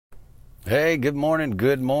Hey, good morning.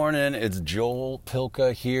 Good morning. It's Joel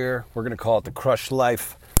Pilka here. We're going to call it the Crush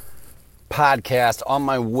Life podcast. On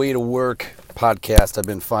my way to work podcast. I've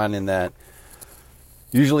been finding that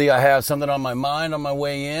usually I have something on my mind on my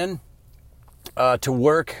way in to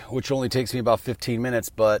work, which only takes me about 15 minutes,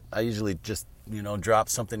 but I usually just, drop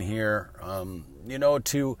something here,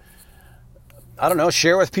 to,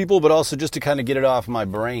 share with people, but also just to kind of get it off my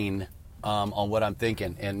brain on what I'm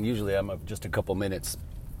thinking. And usually I'm just a couple minutes,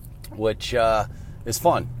 which is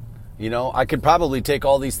fun. I could probably take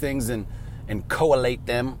all these things and collate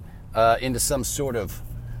them into some sort of,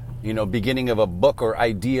 beginning of a book or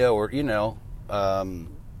idea or,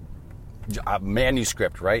 a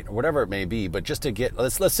manuscript, right? Or whatever it may be. But just to get,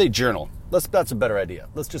 let's say journal. That's a better idea.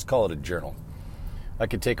 Let's just call it a journal. I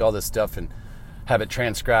could take all this stuff and have it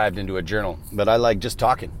transcribed into a journal. But I like just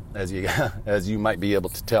talking, as you as you might be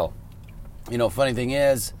able to tell. Funny thing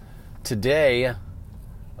is, today,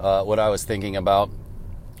 what I was thinking about,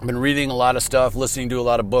 I've been reading a lot of stuff, listening to a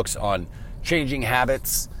lot of books on changing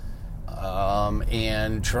habits,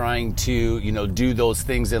 and trying to, do those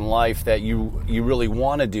things in life that you really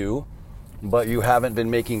want to do, but you haven't been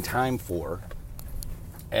making time for.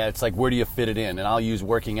 And it's like, where do you fit it in? And I'll use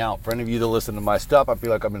working out. For any of you that listen to my stuff, I feel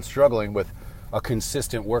like I've been struggling with a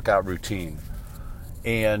consistent workout routine.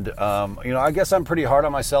 And, I guess I'm pretty hard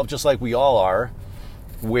on myself, just like we all are,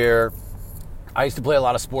 where I used to play a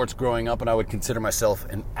lot of sports growing up, and I would consider myself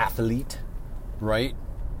an athlete, right?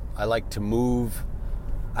 I like to move.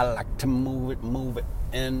 I like to move it.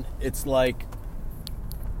 And it's like,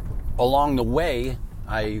 along the way,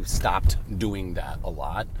 I stopped doing that a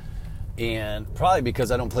lot. And probably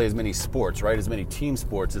because I don't play as many sports, right? As many team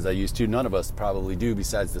sports as I used to. None of us probably do,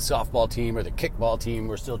 besides the softball team or the kickball team.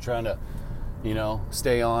 We're still trying to,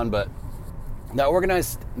 stay on. But that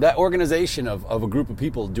organization of a group of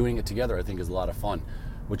people doing it together, I think, is a lot of fun,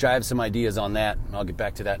 which I have some ideas on that. And I'll get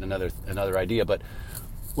back to that in another idea. But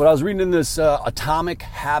what I was reading in this Atomic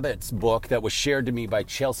Habits book that was shared to me by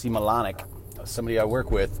Chelsea Malonick, somebody I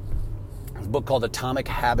work with, it's a book called Atomic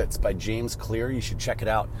Habits by James Clear. You should check it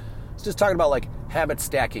out. It's just talking about like habit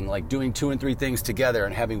stacking, like doing 2 and 3 things together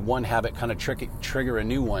and having one habit kind of trigger a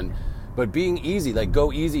new one. But being easy, like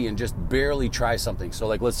go easy and just barely try something. So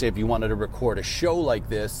like, let's say if you wanted to record a show like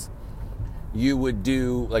this, you would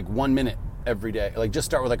do like 1 minute every day. Like just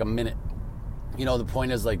start with like a minute. The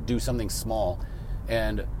point is like do something small.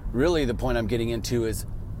 And really the point I'm getting into is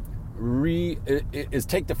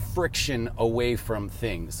take the friction away from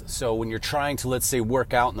things. So when you're trying to, let's say,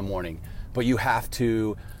 work out in the morning, but you have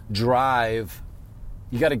to drive,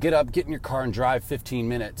 you got to get up, get in your car and drive 15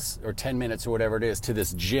 minutes or 10 minutes or whatever it is to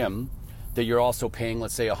this gym that you're also paying,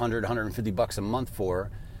 let's say, $150 a month for,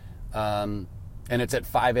 and it's at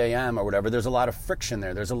 5 a.m. or whatever. There's a lot of friction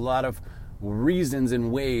there. There's a lot of reasons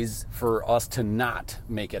and ways for us to not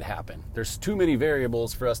make it happen. There's too many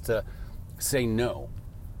variables for us to say no.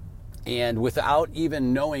 And without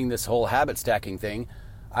even knowing this whole habit stacking thing,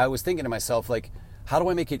 I was thinking to myself, like, how do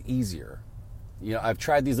I make it easier? I've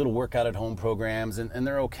tried these little workout at home programs and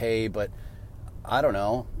they're okay, but I don't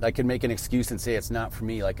know. I could make an excuse and say it's not for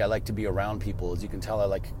me. Like, I like to be around people. As you can tell, I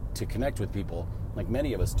like to connect with people, like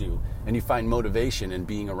many of us do. And you find motivation in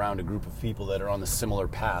being around a group of people that are on the similar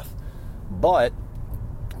path. But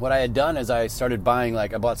what I had done is I started buying, I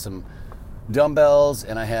bought some dumbbells,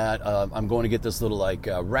 and I had, I'm going to get this little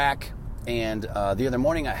rack. And the other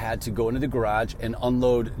morning I had to go into the garage and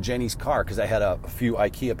unload Jenny's car because I had a few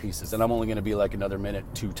IKEA pieces, and I'm only going to be like another minute,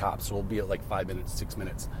 2 tops. So we'll be at like 5 minutes, 6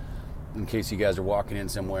 minutes in case you guys are walking in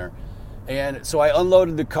somewhere. And so I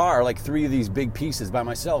unloaded the car, like 3 of these big pieces by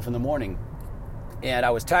myself in the morning. And I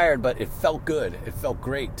was tired, but it felt good. It felt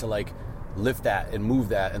great to lift that and move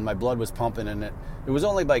that, and my blood was pumping, and it was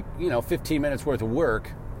only 15 minutes worth of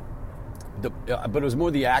work, but it was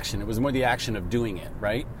more the action. It was more the action of doing it,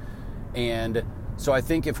 right? And so I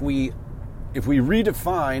think if we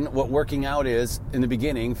redefine what working out is in the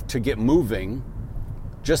beginning to get moving,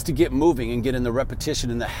 just to get moving and get in the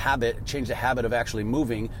repetition and the habit, change the habit of actually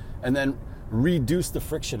moving, and then reduce the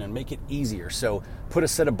friction and make it easier. So put a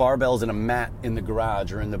set of barbells and a mat in the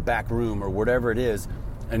garage or in the back room or whatever it is,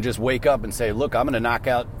 and just wake up and say, look, I'm going to knock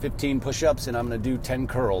out 15 push-ups and I'm going to do 10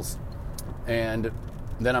 curls, and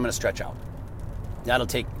then I'm going to stretch out. That'll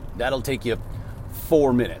take you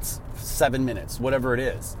 4 minutes, 7 minutes, whatever it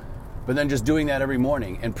is. But then just doing that every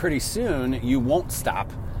morning, and pretty soon you won't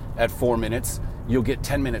stop at 4 minutes. You'll get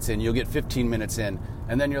 10 minutes in, you'll get 15 minutes in,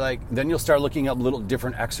 and then then you'll start looking up little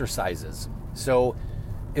different exercises. So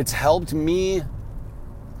it's helped me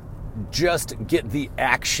just get the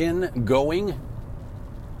action going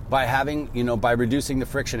by having, by reducing the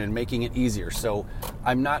friction and making it easier. So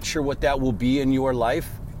I'm not sure what that will be in your life,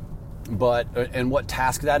 but, and what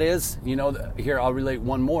task that is. Here I'll relate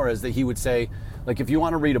one more, is that he would say, like, if you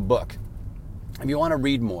want to read a book, if you want to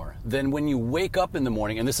read more, then when you wake up in the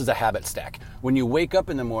morning, and this is a habit stack, when you wake up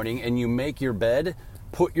in the morning and you make your bed,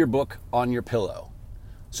 put your book on your pillow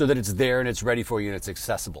so that it's there and it's ready for you and it's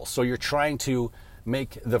accessible. So you're trying to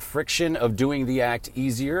make the friction of doing the act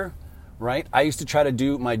easier, right? I used to try to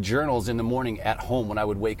do my journals in the morning at home when I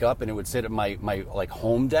would wake up, and it would sit at my like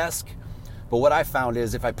home desk. But what I found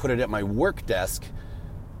is if I put it at my work desk,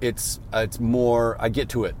 it's more, I get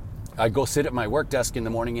to it. I go sit at my work desk in the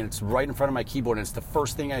morning and it's right in front of my keyboard, and it's the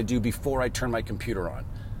first thing I do before I turn my computer on.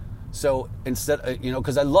 So instead,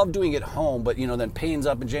 because I love doing it home, but then Payne's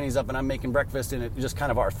up and Jenny's up and I'm making breakfast, and it's just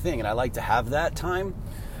kind of our thing, and I like to have that time.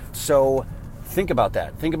 So think about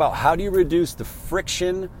that. Think about, how do you reduce the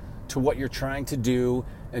friction to what you're trying to do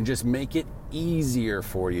and just make it easier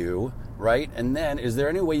for you, right? And then, is there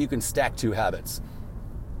any way you can stack two habits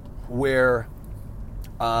where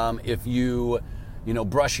if you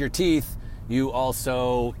brush your teeth, you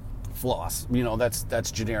also floss?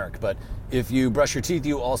 That's generic. But if you brush your teeth,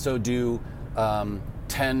 you also do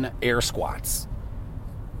 10 air squats,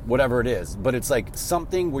 whatever it is. But it's like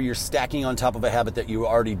something where you're stacking on top of a habit that you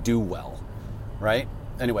already do well, right?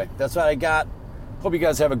 Anyway, that's what I got. Hope you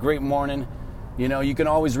guys have a great morning. You can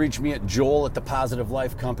always reach me at Joel at the Positive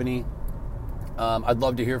Life Company. I'd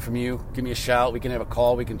love to hear from you. Give me a shout. We can have a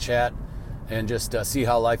call. We can chat and just see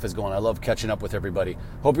how life is going. I love catching up with everybody.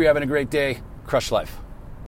 Hope you're having a great day. Crush life.